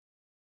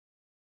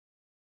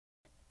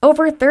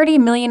Over 30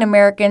 million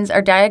Americans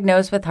are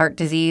diagnosed with heart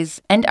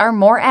disease and are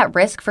more at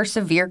risk for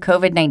severe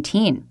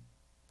COVID-19.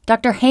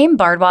 Dr. Haim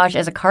Bardwaj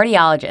is a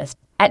cardiologist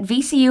at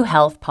VCU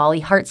Health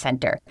Pauley Heart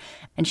Center,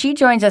 and she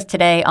joins us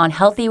today on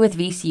Healthy with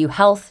VCU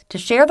Health to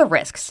share the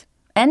risks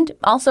and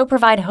also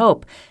provide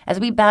hope as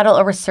we battle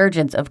a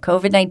resurgence of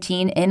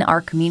COVID-19 in our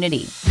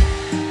community.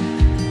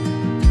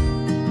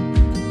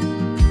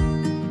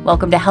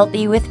 Welcome to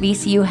Healthy with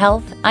VCU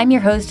Health. I'm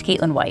your host,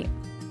 Caitlin White.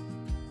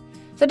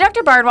 So,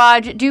 Dr.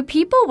 Bardwaj, do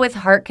people with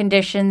heart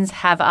conditions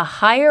have a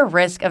higher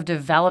risk of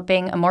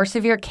developing a more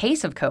severe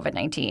case of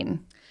COVID-19?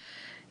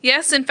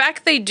 Yes, in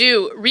fact, they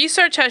do.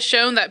 Research has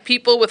shown that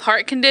people with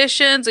heart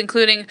conditions,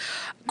 including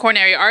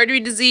coronary artery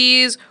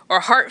disease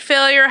or heart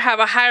failure, have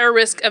a higher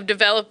risk of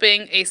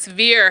developing a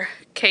severe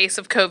case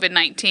of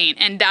COVID-19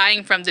 and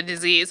dying from the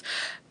disease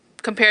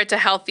compared to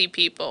healthy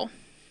people.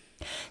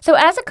 So,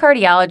 as a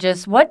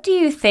cardiologist, what do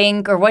you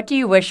think or what do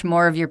you wish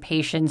more of your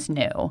patients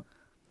knew?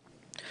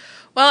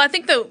 Well, I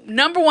think the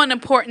number one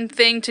important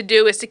thing to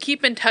do is to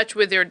keep in touch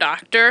with your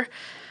doctor.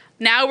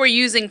 Now we're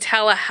using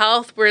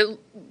telehealth. We're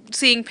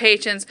seeing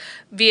patients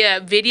via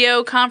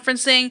video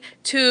conferencing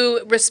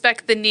to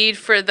respect the need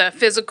for the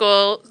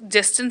physical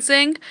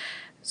distancing.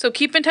 So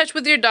keep in touch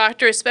with your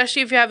doctor,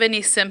 especially if you have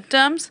any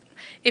symptoms.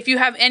 If you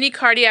have any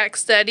cardiac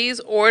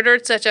studies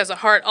ordered, such as a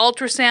heart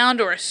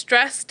ultrasound or a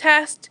stress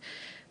test,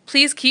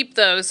 please keep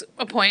those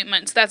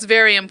appointments. That's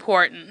very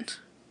important.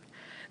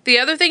 The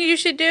other thing you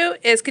should do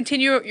is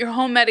continue your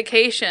home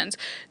medications.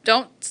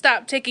 Don't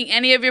stop taking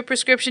any of your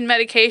prescription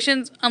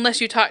medications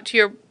unless you talk to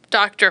your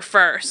doctor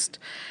first.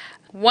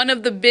 One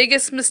of the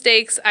biggest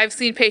mistakes I've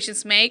seen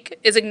patients make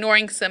is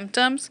ignoring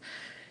symptoms,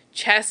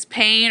 chest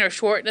pain or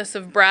shortness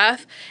of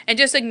breath, and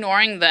just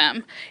ignoring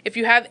them. If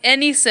you have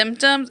any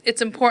symptoms,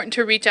 it's important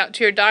to reach out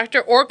to your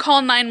doctor or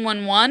call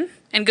 911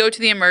 and go to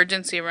the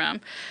emergency room.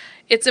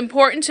 It's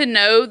important to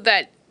know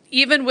that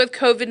even with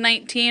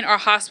COVID-19, our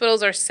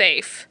hospitals are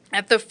safe.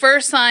 At the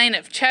first sign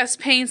of chest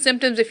pain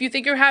symptoms, if you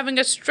think you're having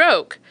a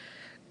stroke,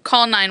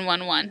 call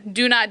 911.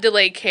 Do not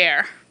delay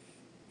care.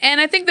 And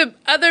I think the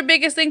other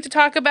biggest thing to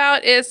talk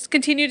about is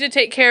continue to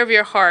take care of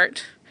your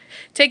heart.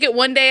 Take it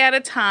one day at a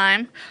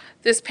time.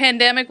 This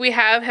pandemic we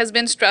have has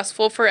been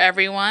stressful for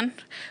everyone,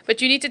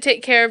 but you need to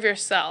take care of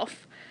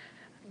yourself.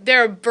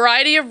 There are a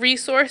variety of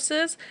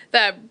resources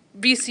that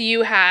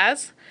VCU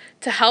has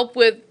to help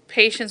with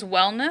patients'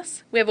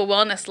 wellness. We have a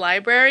wellness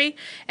library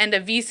and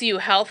a VCU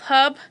Health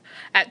Hub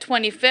at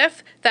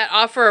 25th that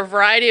offer a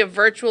variety of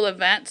virtual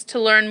events to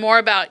learn more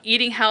about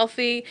eating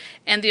healthy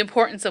and the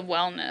importance of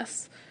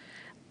wellness.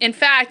 In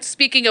fact,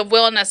 speaking of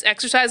wellness,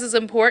 exercise is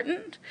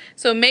important.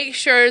 So make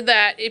sure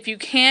that if you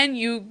can,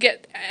 you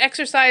get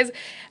exercise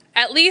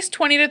at least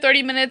 20 to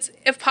 30 minutes,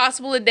 if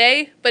possible, a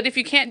day. But if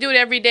you can't do it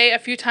every day, a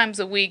few times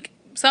a week,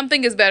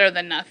 something is better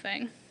than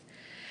nothing.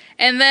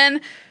 And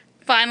then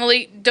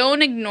finally,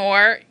 don't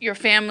ignore your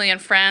family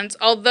and friends.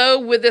 Although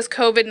with this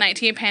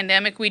COVID-19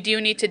 pandemic, we do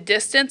need to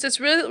distance. It's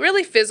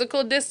really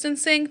physical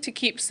distancing to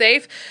keep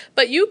safe.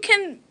 But you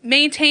can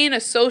maintain a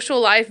social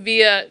life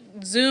via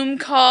Zoom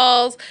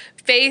calls,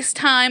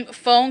 FaceTime,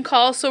 phone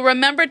calls. So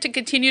remember to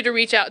continue to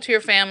reach out to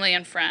your family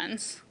and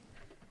friends.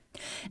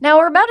 Now,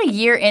 we're about a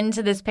year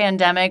into this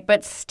pandemic,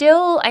 but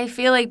still, I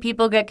feel like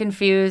people get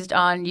confused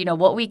on,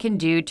 what we can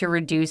do to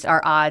reduce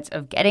our odds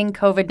of getting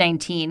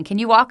COVID-19. Can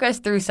you walk us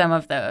through some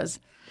of those?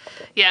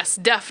 Yes,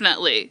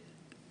 definitely.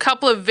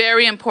 Couple of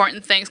very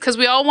important things, because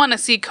we all want to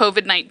see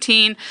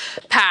COVID-19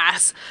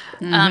 pass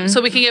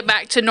so we can get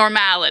back to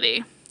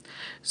normality.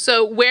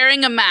 So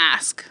wearing a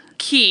mask,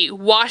 key.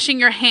 Washing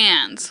your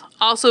hands,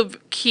 also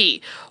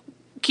key.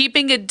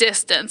 Keeping a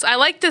distance. I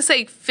like to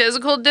say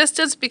physical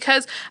distance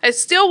because I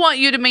still want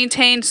you to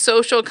maintain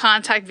social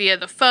contact via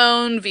the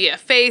phone, via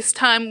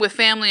FaceTime with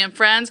family and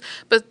friends,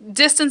 but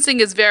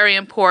distancing is very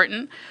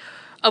important.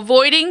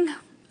 Avoiding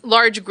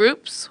large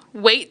groups,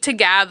 wait to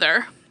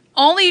gather.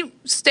 Only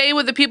stay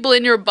with the people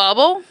in your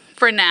bubble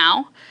for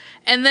now,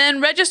 and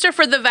then register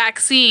for the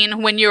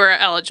vaccine when you are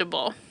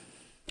eligible.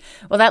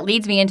 Well, that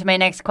leads me into my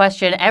next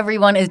question.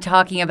 Everyone is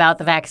talking about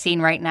the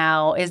vaccine right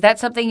now. Is that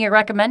something you're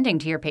recommending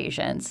to your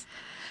patients?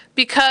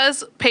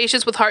 Because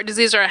patients with heart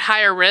disease are at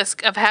higher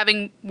risk of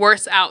having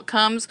worse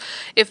outcomes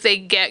if they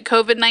get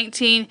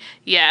COVID-19,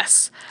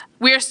 yes.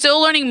 We are still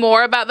learning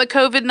more about the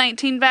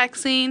COVID-19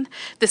 vaccine.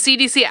 The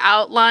CDC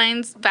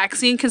outlines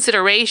vaccine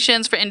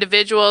considerations for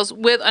individuals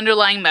with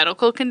underlying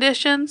medical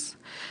conditions.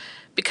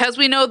 Because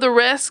we know the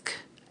risk,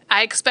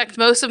 I expect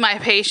most of my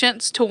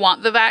patients to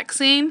want the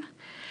vaccine.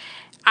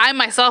 I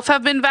myself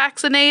have been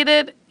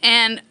vaccinated,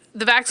 and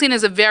the vaccine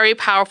is a very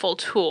powerful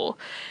tool.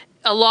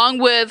 Along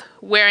with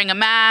wearing a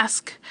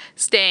mask,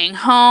 staying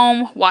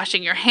home,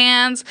 washing your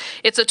hands,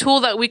 it's a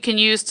tool that we can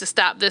use to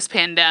stop this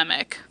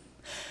pandemic.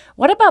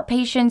 What about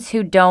patients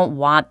who don't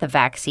want the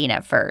vaccine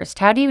at first?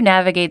 How do you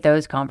navigate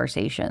those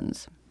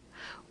conversations?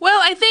 Well,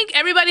 I think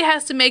everybody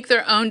has to make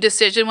their own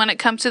decision when it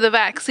comes to the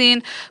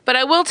vaccine. But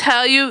I will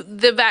tell you,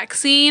 the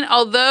vaccine,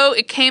 although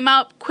it came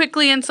out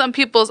quickly in some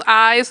people's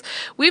eyes,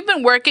 we've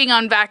been working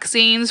on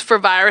vaccines for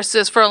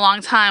viruses for a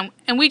long time.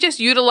 And we just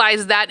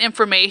utilized that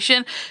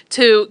information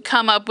to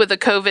come up with a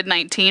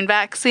COVID-19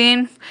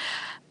 vaccine.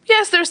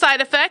 Yes, there are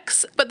side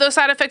effects, but those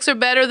side effects are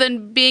better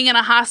than being in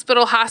a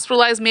hospital,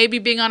 hospitalized, maybe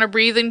being on a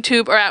breathing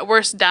tube, or at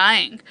worst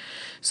dying.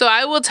 So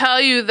I will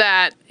tell you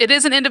that it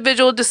is an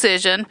individual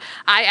decision.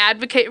 I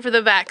advocate for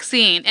the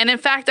vaccine. And in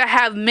fact, I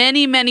have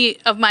many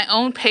of my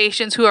own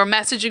patients who are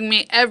messaging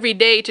me every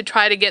day to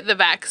try to get the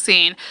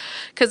vaccine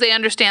because they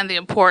understand the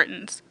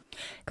importance.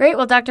 Great.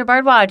 Well, Dr.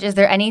 Bardwaj, is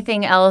there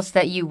anything else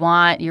that you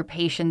want your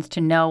patients to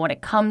know when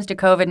it comes to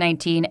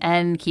COVID-19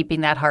 and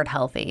keeping that heart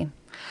healthy?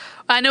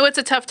 I know it's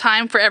a tough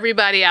time for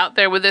everybody out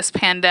there with this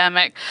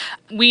pandemic.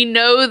 We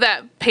know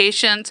that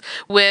patients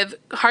with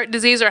heart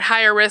disease are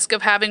higher risk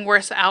of having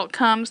worse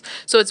outcomes.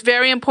 So it's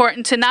very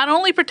important to not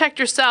only protect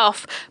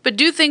yourself, but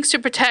do things to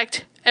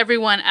protect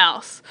everyone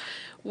else.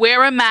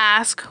 Wear a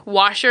mask,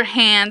 wash your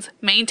hands,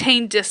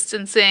 maintain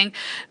distancing,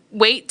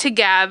 wait to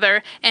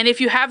gather, and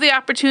if you have the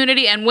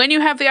opportunity and when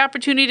you have the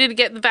opportunity to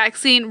get the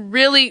vaccine,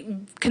 really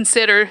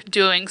consider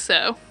doing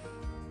so.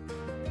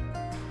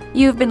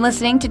 You've been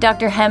listening to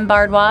Dr. Hem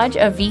Bardwaj,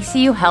 a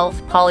VCU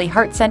Health Pauley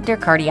Heart Center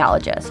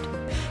cardiologist.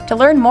 To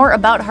learn more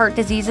about heart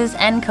diseases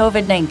and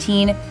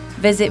COVID-19,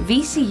 visit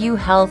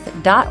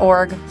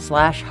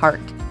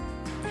vcuhealth.org/heart.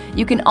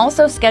 You can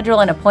also schedule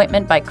an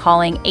appointment by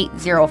calling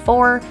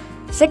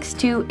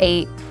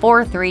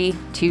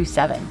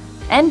 804-628-4327.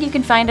 And you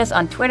can find us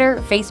on Twitter,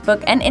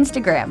 Facebook, and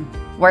Instagram.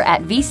 We're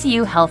at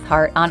VCU Health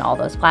Heart on all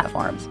those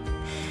platforms.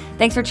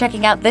 Thanks for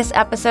checking out this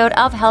episode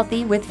of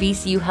Healthy with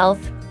VCU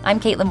Health.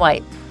 I'm Caitlin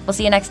White. We'll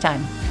see you next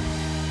time.